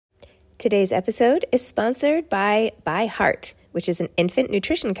Today's episode is sponsored by ByHeart, which is an infant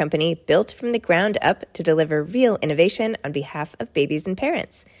nutrition company built from the ground up to deliver real innovation on behalf of babies and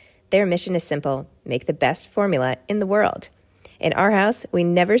parents. Their mission is simple: make the best formula in the world. In our house, we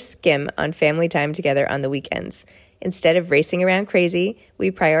never skim on family time together on the weekends. Instead of racing around crazy,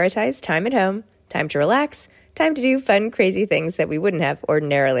 we prioritize time at home, time to relax, time to do fun, crazy things that we wouldn't have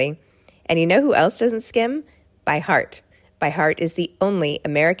ordinarily. And you know who else doesn't skim? ByHeart. ByHeart is the only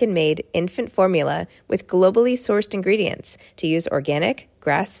American-made infant formula with globally sourced ingredients to use organic,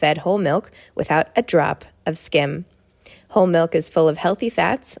 grass-fed whole milk without a drop of skim. Whole milk is full of healthy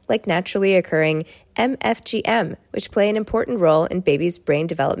fats like naturally occurring MFGM, which play an important role in babies' brain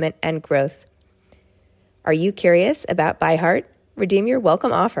development and growth. Are you curious about ByHeart? Redeem your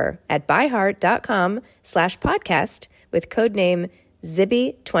welcome offer at byheart.com/podcast with codename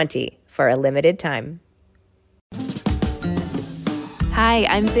Zibby20 for a limited time. Hi,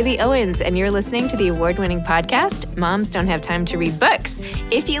 I'm Zibby Owens, and you're listening to the award-winning podcast, Moms Don't Have Time to Read Books.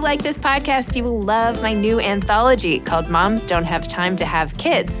 If you like this podcast, you will love my new anthology called Moms Don't Have Time to Have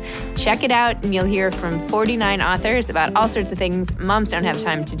Kids. Check it out, and you'll hear from 49 authors about all sorts of things moms don't have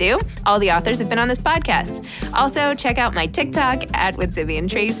time to do. All the authors have been on this podcast. Also, check out my TikTok with Zibby and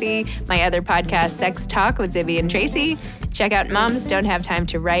Tracy, my other podcast, Sex Talk with Zibby and Tracy. Check out Moms Don't Have Time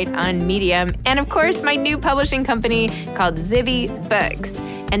to Write on Medium. And of course, my new publishing company called Zibby Books.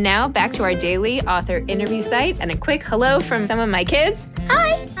 And now back to our daily author interview site and a quick hello from some of my kids.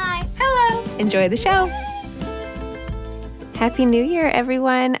 Hi. Hi. Hello. Enjoy the show. Happy New Year,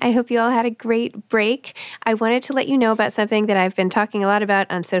 everyone. I hope you all had a great break. I wanted to let you know about something that I've been talking a lot about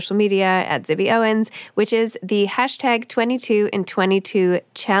on social media at Zibby Owens, which is the hashtag 22 in 22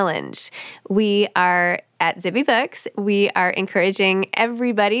 challenge. We are at Zibby Books, we are encouraging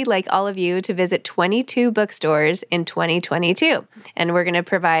everybody, like all of you, to visit 22 bookstores in 2022. And we're going to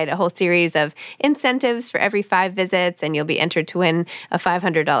provide a whole series of incentives for every 5 visits, and you'll be entered to win a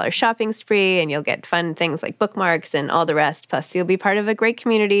 $500 shopping spree, and you'll get fun things like bookmarks and all the rest. Plus, you'll be part of a great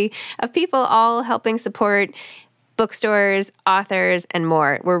community of people all helping support bookstores, authors, and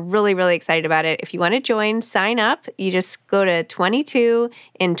more. We're really, really excited about it. If you want to join, sign up. You just go to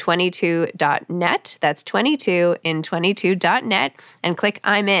 22in22.net. That's 22in22.net and click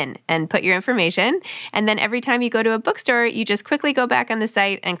I'm in and put your information. And then every time you go to a bookstore, you just quickly go back on the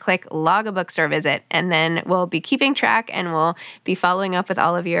site and click log a bookstore visit. And then we'll be keeping track and we'll be following up with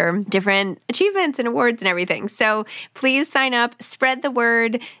all of your different achievements and awards and everything. So please sign up, spread the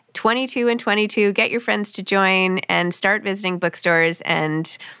word. 22 in 22, get your friends to join and start visiting bookstores,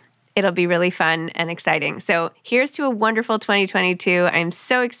 and it'll be really fun and exciting. So here's to a wonderful 2022. I'm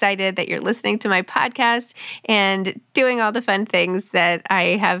so excited that you're listening to my podcast and doing all the fun things that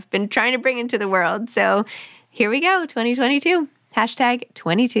I have been trying to bring into the world. So here we go, 2022. Hashtag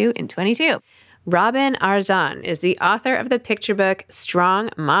 22 in 22. Robin Arzon is the author of the picture book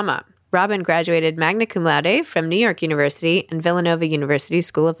Strong Mama. Robin graduated magna cum laude from New York University and Villanova University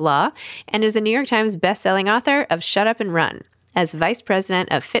School of Law and is the New York Times bestselling author of Shut Up and Run. As vice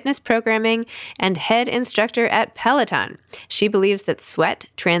president of fitness programming and head instructor at Peloton, she believes that sweat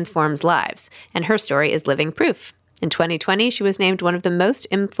transforms lives, and her story is living proof. In 2020, she was named one of the most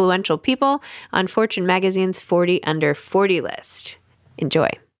influential people on Fortune magazine's 40 Under 40 list. Enjoy.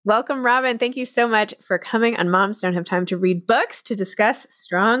 Welcome, Robin. Thank you so much for coming on Moms Don't Have Time to Read Books to discuss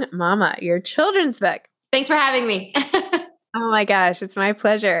Strong Mama, your children's book. Thanks for having me. Oh my gosh, it's my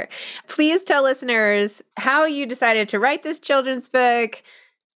pleasure. Please tell listeners how you decided to write this children's book,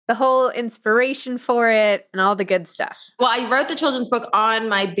 the whole inspiration for it, and all the good stuff. Well, I wrote the children's book on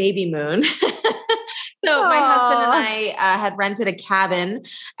my baby moon. So my husband and I had rented a cabin,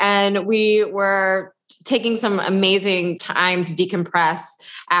 and we were taking some amazing time to decompress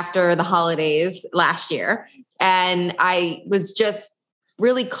after the holidays last year. And I was just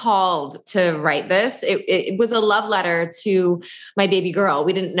really called to write this. It was a love letter to my baby girl.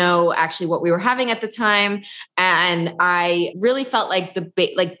 We didn't know actually what we were having at the time. And I really felt like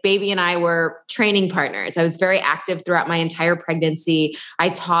baby and I were training partners. I was very active throughout my entire pregnancy. I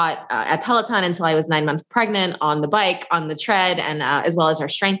taught at Peloton until I was 9 months pregnant, on the bike, on the tread, and as well as our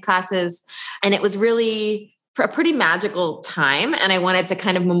strength classes. And it was really a pretty magical time. And I wanted to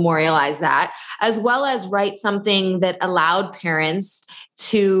kind of memorialize that, as well as write something that allowed parents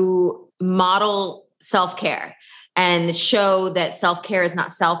to model self-care. and show that self-care is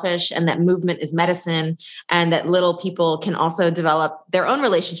not selfish and that movement is medicine, and that little people can also develop their own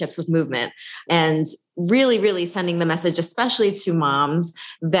relationships with movement. And really, really sending the message, especially to moms,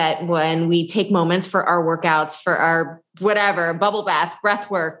 that when we take moments for our workouts, for our whatever, bubble bath,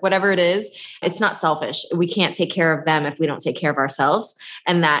 breath work, whatever it is, it's not selfish. We can't take care of them if we don't take care of ourselves.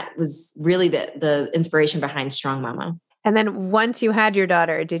 And that was really the inspiration behind Strong Mama. And then once you had your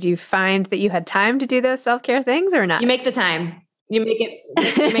daughter, did you find that you had time to do those self-care things or not? You make the time. You make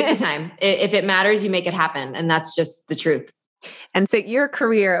the time. If it matters, you make it happen. And that's just the truth. And so your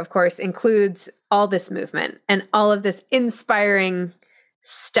career, of course, includes all this movement and all of this inspiring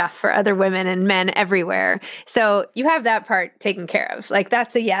stuff for other women and men everywhere. So you have that part taken care of. Like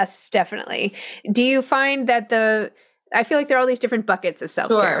that's a yes, definitely. Do you find that I feel like there are all these different buckets of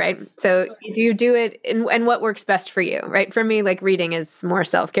self-care, Sure. right? So do you do it and what works best for you, right? For me, like reading is more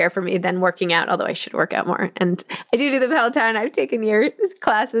self-care for me than working out, although I should work out more. And I do the Peloton. I've taken your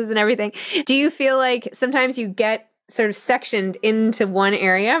classes and everything. Do you feel like sometimes you get sort of sectioned into one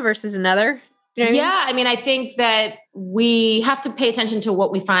area versus another? You know what I mean, I think that we have to pay attention to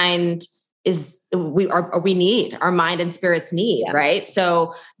what we find we need, our mind and spirits need, right?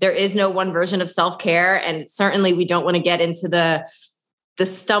 So there is no one version of self-care. And certainly we don't want to get into the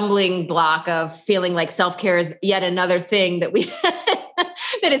stumbling block of feeling like self-care is yet another thing that we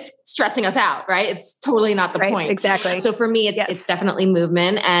that is stressing us out, right? It's totally not the point. Exactly. So for me, it's definitely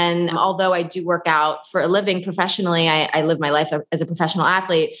movement. And although I do work out for a living professionally, I live my life as a professional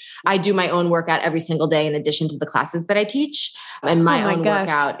athlete. I do my own workout every single day in addition to the classes that I teach. And my own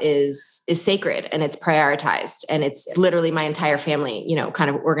workout is sacred and it's prioritized. And it's literally my entire family, kind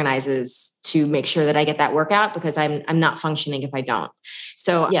of organizes to make sure that I get that workout because I'm not functioning if I don't.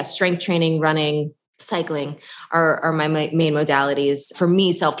 So strength training, running, cycling are my main modalities. For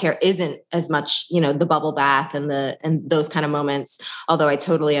me, self-care isn't as much, the bubble bath and those kind of moments, although I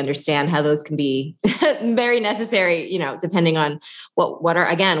totally understand how those can be very necessary, depending on what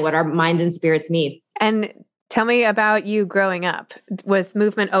our mind and spirits need. And tell me about you growing up. Was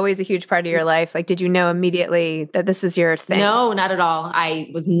movement always a huge part of your life? Like, did you know immediately that this is your thing? No, not at all.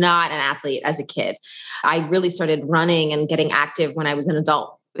 I was not an athlete as a kid. I really started running and getting active when I was an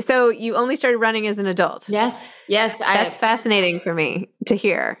adult. So you only started running as an adult? Yes. That's fascinating for me to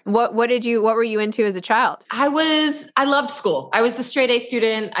hear. What were you into as a child? I loved school. I was the straight A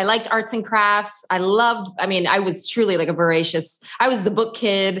student. I liked arts and crafts. I was truly like I was the book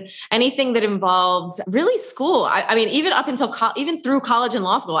kid, anything that involved really school. I mean, even up until, even through college and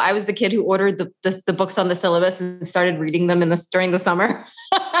law school, I was the kid who ordered the books on the syllabus and started reading them during the summer.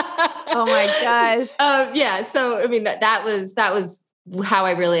 Oh my gosh. So, I mean, that was how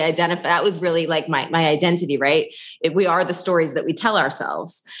I really identify. That was really like my identity, right? We are the stories that we tell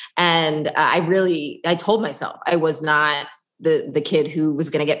ourselves. And I told myself I was not the kid who was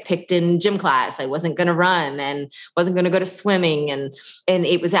going to get picked in gym class. I wasn't going to run and wasn't going to go to swimming. And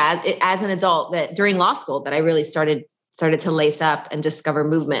it was as an adult that during law school that I really started to lace up and discover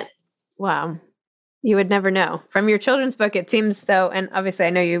movement. Wow. You would never know. From your children's book, it seems though, and obviously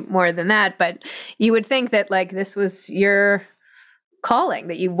I know you more than that, but you would think that like this was your calling,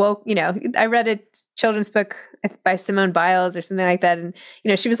 that you woke, I read a children's book by Simone Biles or something like that. And,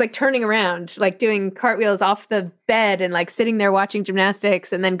 she was like turning around, like doing cartwheels off the bed and like sitting there watching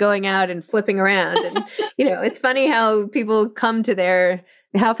gymnastics and then going out and flipping around. And, it's funny how people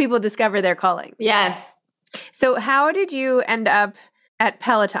how people discover their calling. Yes. So how did you end up at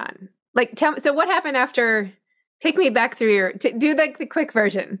Peloton? Like, tell me, so what happened after, take me back through do like the quick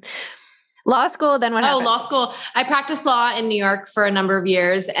version. Law school, then what happened? Law school. I practiced law in New York for a number of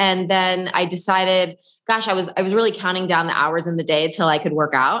years. And then I decided, gosh, I was really counting down the hours in the day till I could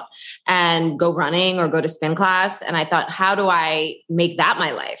work out and go running or go to spin class. And I thought, how do I make that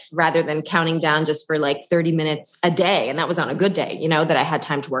my life rather than counting down just for like 30 minutes a day? And that was on a good day, that I had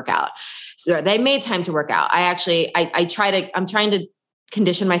time to work out. So they made time to work out. I'm trying to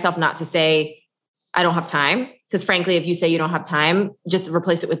condition myself not to say, I don't have time. Because frankly, if you say you don't have time, just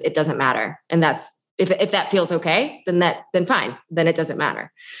replace it with it doesn't matter. And that's if that feels okay, then fine. Then it doesn't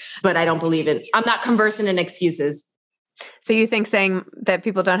matter. But I don't believe I'm not conversant in excuses. So you think saying that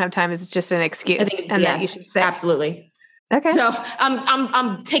people don't have time is just an excuse? I think that you should say absolutely. Okay. So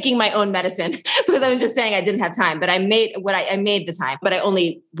I'm taking my own medicine because I was just saying I didn't have time, but I made the time, but I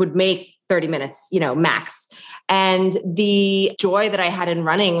only would make 30 minutes, max. And the joy that I had in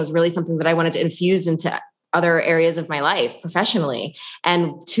running was really something that I wanted to infuse into other areas of my life professionally.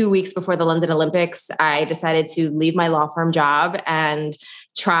 And 2 weeks before the London Olympics, I decided to leave my law firm job and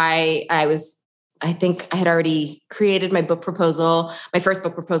I was I think I had already created my first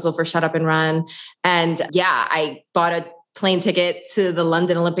book proposal for Shut Up and Run. And yeah, I bought a plane ticket to the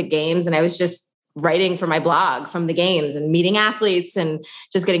London Olympic Games, and I was just writing for my blog from the games and meeting athletes and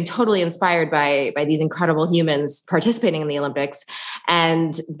just getting totally inspired by these incredible humans participating in the Olympics.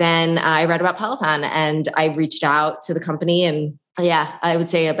 And then I read about Peloton and I reached out to the company. And yeah, I would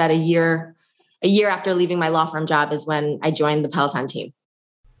say about a year after leaving my law firm job is when I joined the Peloton team.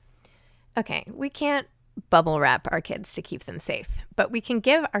 Okay, we can't bubble wrap our kids to keep them safe, but we can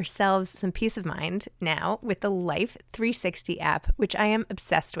give ourselves some peace of mind now with the Life 360 app, which I am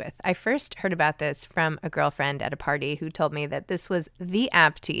obsessed with. I first heard about this from a girlfriend at a party who told me that this was the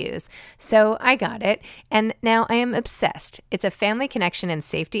app to use. So I got it, and now I am obsessed. It's a family connection and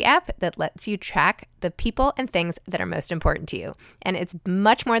safety app that lets you track the people and things that are most important to you. And it's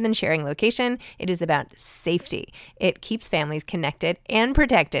much more than sharing location. It is about safety. It keeps families connected and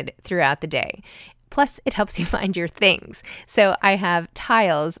protected throughout the day. Plus, it helps you find your things. So I have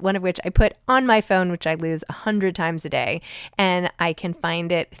tiles, one of which I put on my phone, which I lose 100 times a day, and I can find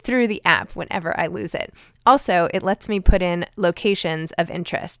it through the app whenever I lose it. Also, it lets me put in locations of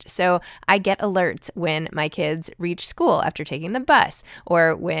interest. So I get alerts when my kids reach school after taking the bus,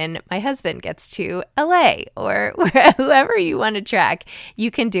 or when my husband gets to LA, or whoever you want to track.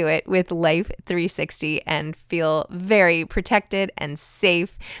 You can do it with Life 360 and feel very protected and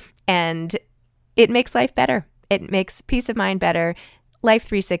safe. And it makes life better. It makes peace of mind better. Life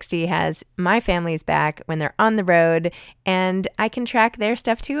 360 has my family's back when they're on the road, and I can track their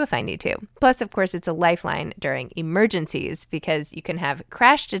stuff too if I need to. Plus, of course, it's a lifeline during emergencies because you can have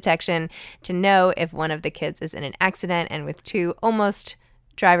crash detection to know if one of the kids is in an accident. And with 2 almost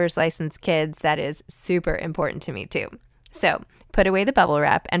driver's license kids, that is super important to me too. So put away the bubble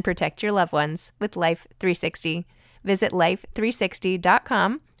wrap and protect your loved ones with Life 360. Visit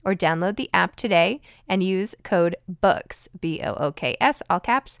life360.com or download the app today and use code BOOKS, BOOKS, all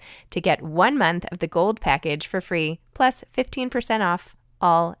caps, to get 1 month of the gold package for free, plus 15% off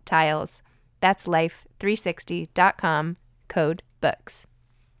all tiles. That's life360.com, code BOOKS.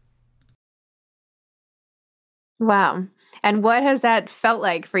 Wow. And what has that felt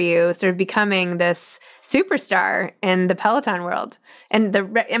like for you, sort of becoming this superstar in the Peloton world and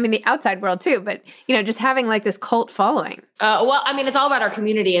the outside world too, but, just having like this cult following? Well, it's all about our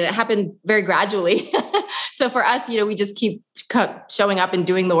community, and it happened very gradually. So for us, we just keep showing up and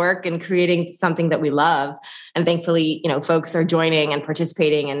doing the work and creating something that we love. And thankfully, folks are joining and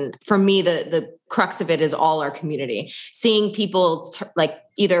participating. And for me, the crux of it is all our community. Seeing people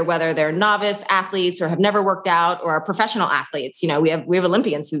either whether they're novice athletes or have never worked out or are professional athletes. We have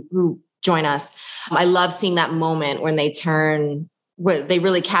Olympians who join us. I love seeing that moment when they turn, where they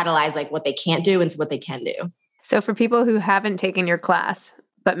really catalyze like what they can't do into what they can do. So for people who haven't taken your class,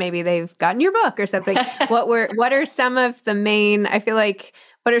 but maybe they've gotten your book or something, what are some of the main,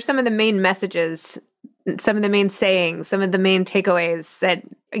 what are some of the main messages, some of the main sayings, some of the main takeaways that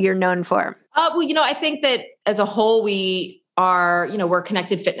you're known for? I think that as a whole, we're a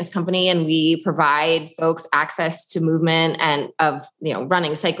connected fitness company, and we provide folks access to movement and of,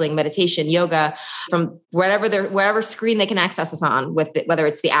 running, cycling, meditation, yoga from whatever screen they can access us on, whether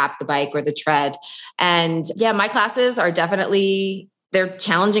it's the app, the bike, or the tread. And yeah, my classes are definitely, they're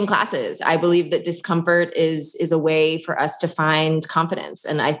challenging classes. I believe that discomfort is a way for us to find confidence.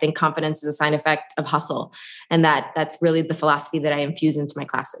 And I think confidence is a side effect of hustle. And that's really the philosophy that I infuse into my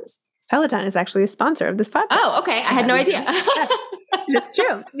classes. Peloton is actually a sponsor of this podcast. Oh, okay. I had no idea. It's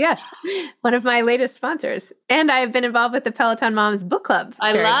true. Yes. One of my latest sponsors. And I have been involved with the Peloton Moms Book Club.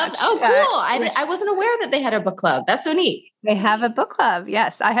 Oh, cool. I wasn't aware that they had a book club. That's so neat. They have a book club.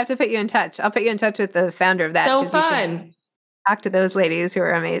 Yes. I have to put you in touch. I'll put you in touch with the founder of that. So fun. Talk to those ladies who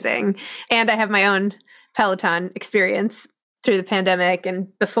are amazing. And I have my own Peloton experience through the pandemic and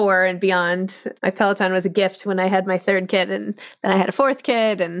before and beyond. My Peloton was a gift when I had my 3rd kid, and then I had a 4th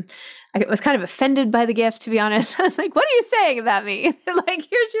kid, and I was kind of offended by the gift, to be honest. I was like, what are you saying about me? They're like,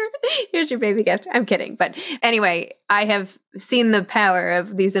 here's your baby gift. I'm kidding. But anyway, I have seen the power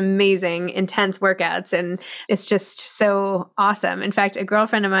of these amazing, intense workouts, and it's just so awesome. In fact, a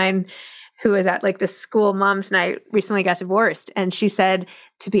girlfriend of mine who was at like the school mom's night recently got divorced. And she said,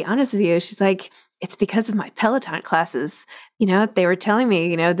 to be honest with you, she's like, it's because of my Peloton classes. They were telling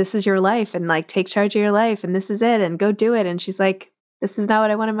me, this is your life, and like take charge of your life, and this is it, and go do it. And she's like, this is not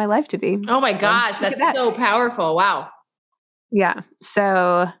what I wanted my life to be. Oh my gosh, that's so powerful. Wow. Yeah.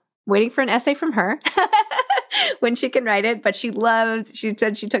 So waiting for an essay from her when she can write it, but she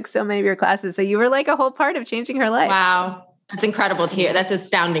said she took so many of your classes. So you were like a whole part of changing her life. Wow. That's incredible to hear. That's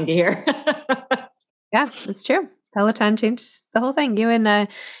astounding to hear. Yeah, that's true. Peloton changed the whole thing. You and I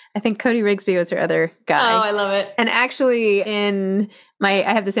think Cody Rigsby was her other guy. Oh, I love it. And actually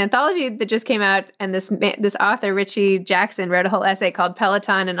I have this anthology that just came out, and this author, Richie Jackson, wrote a whole essay called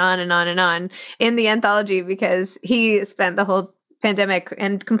Peloton and on and on and on in the anthology, because he spent the whole pandemic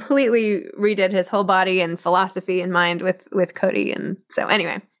and completely redid his whole body and philosophy and mind with Cody. And so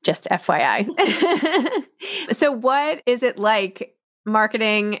anyway, just FYI. So what is it like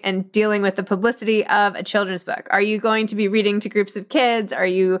marketing and dealing with the publicity of a children's book? Are you going to be reading to groups of kids? Are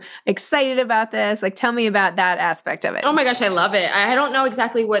you excited about this? Like, tell me about that aspect of it. Oh my gosh, I love it. I don't know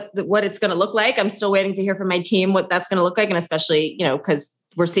exactly what it's going to look like. I'm still waiting to hear from my team what that's going to look like. And especially, because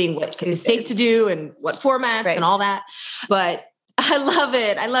we're seeing what is safe to do and what formats and all that. But I love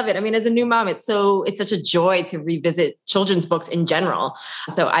it. I love it. I mean, as a new mom, it's such a joy to revisit children's books in general.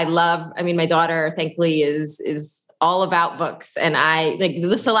 So my daughter thankfully is all about books. And I like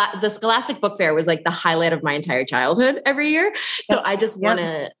the Scholastic Book Fair was like the highlight of my entire childhood every year. So I just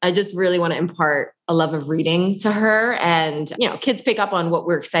really want to impart a love of reading to her. And, kids pick up on what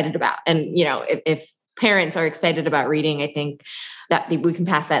we're excited about. And, if parents are excited about reading, I think that we can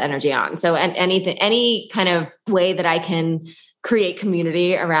pass that energy on. So, and any kind of way that I can create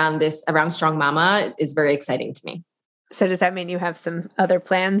community around Strong Mama is very exciting to me. So does that mean you have some other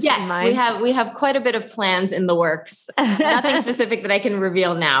plans in mind? Yes, we have quite a bit of plans in the works. Nothing specific that I can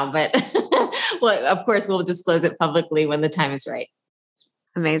reveal now, but well, of course we'll disclose it publicly when the time is right.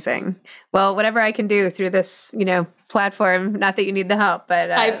 Amazing. Well, whatever I can do through this, platform, not that you need the help, but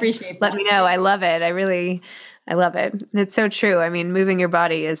I appreciate that. Let me know. I love it. I love it. And it's so true. I mean, moving your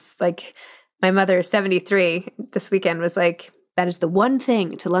body is like, my mother, 73, this weekend was like, that is the one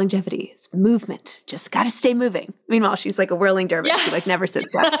thing to longevity. It's movement. Just got to stay moving. Meanwhile, she's like a whirling dervish. Yeah. She like never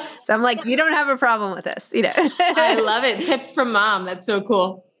sits down. So I'm like, you don't have a problem with this, I love it. Tips from mom. That's so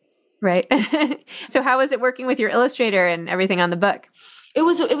cool. Right. So how was it working with your illustrator and everything on the book? It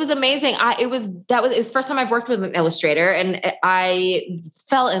was amazing. It was the first time I've worked with an illustrator, and I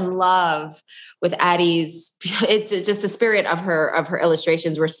fell in love with Addie's. It's just the spirit of her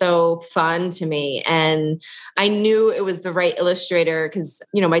illustrations were so fun to me, and I knew it was the right illustrator because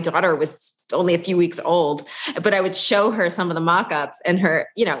my daughter was only a few weeks old, but I would show her some of the mock-ups, and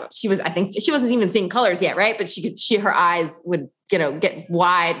I think she wasn't even seeing colors yet, right? But her eyes would get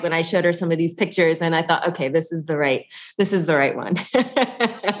wide when I showed her some of these pictures, and I thought, okay, this is the right one.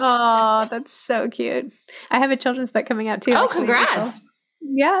 Oh, that's so cute. I have a children's book coming out too. Oh, congrats.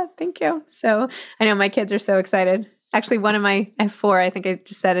 Yeah, thank you. So I know my kids are so excited. Actually, I have 4, I think I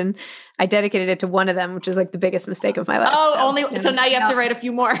just said, and I dedicated it to one of them, which is like the biggest mistake of my life. Oh, so now you have to write a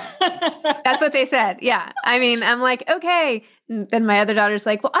few more. That's what they said. Yeah. I mean, I'm like, okay. And then my other daughter's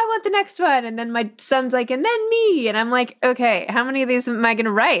like, well, I want the next one. And then my son's like, and then me. And I'm like, okay, how many of these am I going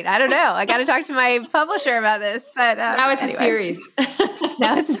to write? I don't know. I got to talk to my publisher about this. But now it's anyway. A series.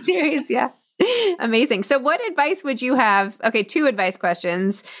 Now it's a series. Yeah. Amazing. So what advice would you have? Okay, 2 advice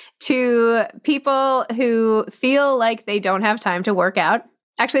questions to people who feel like they don't have time to work out.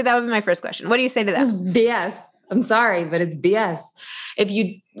 Actually, that would be my first question. What do you say to them? It's BS. I'm sorry, but it's BS. If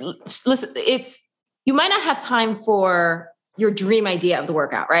you listen, you might not have time for your dream idea of the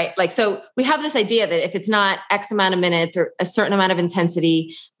workout, right? Like, so we have this idea that if it's not X amount of minutes or a certain amount of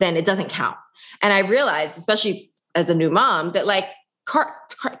intensity, then it doesn't count. And I realized, especially as a new mom, that like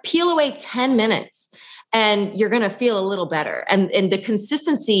peel away 10 minutes and you're going to feel a little better. And the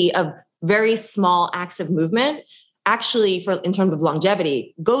consistency of very small acts of movement actually in terms of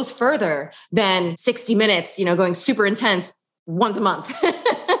longevity goes further than 60 minutes, going super intense once a month.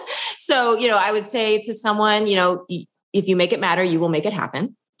 So, I would say to someone, if you make it matter, you will make it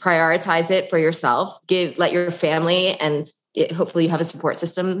happen. Prioritize it for yourself, let your family and hopefully you have a support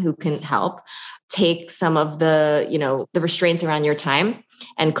system who can help take some of the, the restraints around your time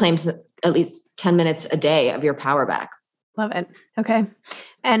and claim at least 10 minutes a day of your power back. Love it. Okay.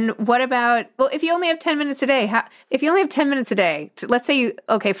 And what about, if you only have 10 minutes a day, let's say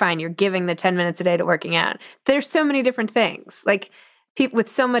fine, you're giving the 10 minutes a day to working out. There's so many different things. Like people with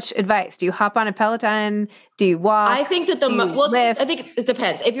so much advice. Do you hop on a Peloton? Do you walk? I think that I think it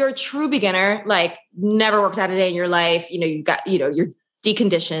depends. If you're a true beginner, like never worked out a day in your life, you're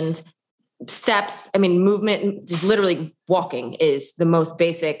deconditioned. Steps, movement, just literally walking is the most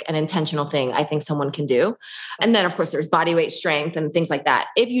basic and intentional thing I think someone can do. And then of course there's body weight strength and things like that.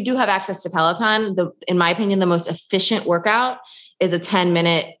 If you do have access to Peloton, in my opinion, the most efficient workout is a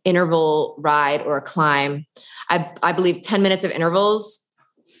 10-minute interval ride or a climb. I believe 10 minutes of intervals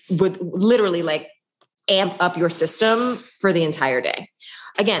would literally like amp up your system for the entire day.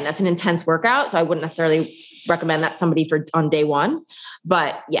 Again, that's an intense workout. So I wouldn't necessarily recommend that somebody on day one,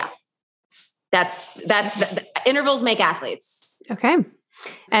 but yeah. That's Intervals make athletes. Okay.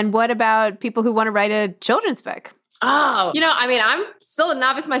 And what about people who want to write a children's book? Oh, I'm still a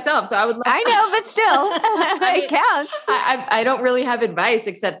novice myself, so I would love I know, but still, it counts. I don't really have advice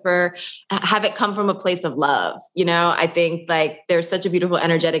except for have it come from a place of love. I think like there's such a beautiful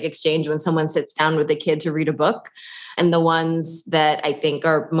energetic exchange when someone sits down with a kid to read a book. And the ones that I think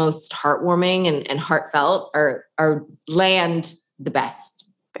are most heartwarming and heartfelt are land the best.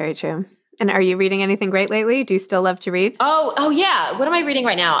 Very true. And are you reading anything great lately? Do you still love to read? Oh yeah. What am I reading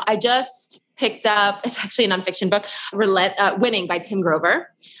right now? I just picked up, it's actually a nonfiction book, Winning by Tim Grover.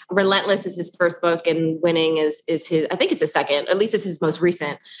 Relentless is his first book and Winning is his, I think it's his second, at least it's his most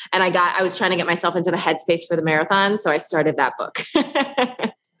recent. And I was trying to get myself into the headspace for the marathon. So I started that book.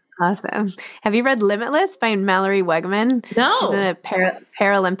 Awesome. Have you read Limitless by Mallory Wegman? No. She's a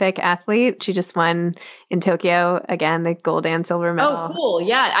Paralympic athlete. She just won in Tokyo again, the gold and silver medal. Oh, cool.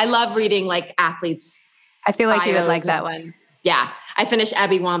 Yeah. I love reading like athletes. I feel like you would like that one. Yeah. I finished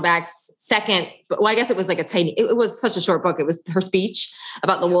Abby Wambach's second, I guess it was like it was such a short book. It was her speech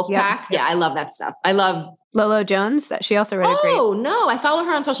about the wolf pack. Yeah. I love that stuff. I love Lolo Jones that she also wrote a great. Oh no. I follow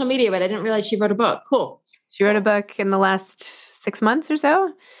her on social media, but I didn't realize she wrote a book. Cool. She wrote a book in the last 6 months or so.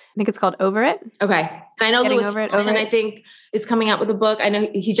 I think it's called Over It. Okay. And I know Getting Lewis Over It, I think is coming out with a book. I know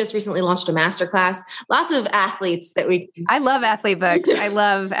he just recently launched a masterclass. Lots of athletes that I love athlete books. I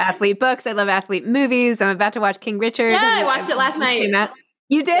love athlete books. I love athlete movies. I'm about to watch King Richard. Yeah, I watched it last night.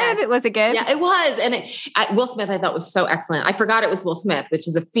 You did? Yes. Was it good? Yeah, it was. And Will Smith I thought was so excellent. I forgot it was Will Smith, which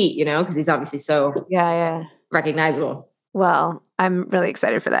is a feat, because he's obviously so recognizable. Well, I'm really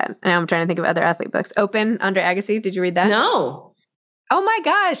excited for that. Now I'm trying to think of other athlete books. Open, Andre Agassi. Did you read that? No. Oh my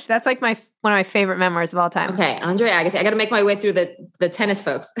gosh. That's like one of my favorite memoirs of all time. Okay. Andre Agassi. I got to make my way through the tennis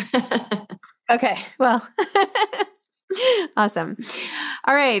folks. Okay. Well, awesome.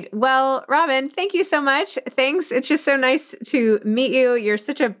 All right. Well, Robin, thank you so much. Thanks. It's just so nice to meet you. You're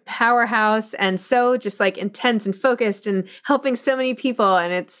such a powerhouse and so just like intense and focused and helping so many people.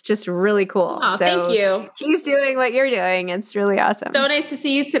 And it's just really cool. Oh, thank you. Keep doing what you're doing. It's really awesome. So nice to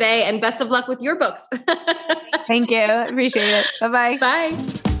see you today and best of luck with your books. Thank you. Appreciate it. Bye-bye. Bye.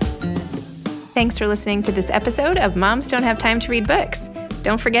 Thanks for listening to this episode of Moms Don't Have Time to Read Books.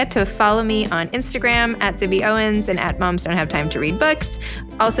 Don't forget to follow me on Instagram at Zibby Owens and at Moms Don't Have Time to Read Books.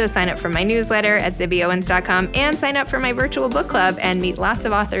 Also sign up for my newsletter at zibbyowens.com and sign up for my virtual book club and meet lots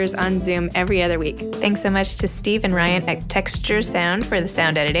of authors on Zoom every other week. Thanks so much to Steve and Ryan at Texture Sound for the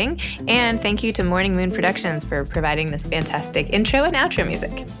sound editing. And thank you to Morning Moon Productions for providing this fantastic intro and outro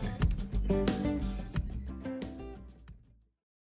music.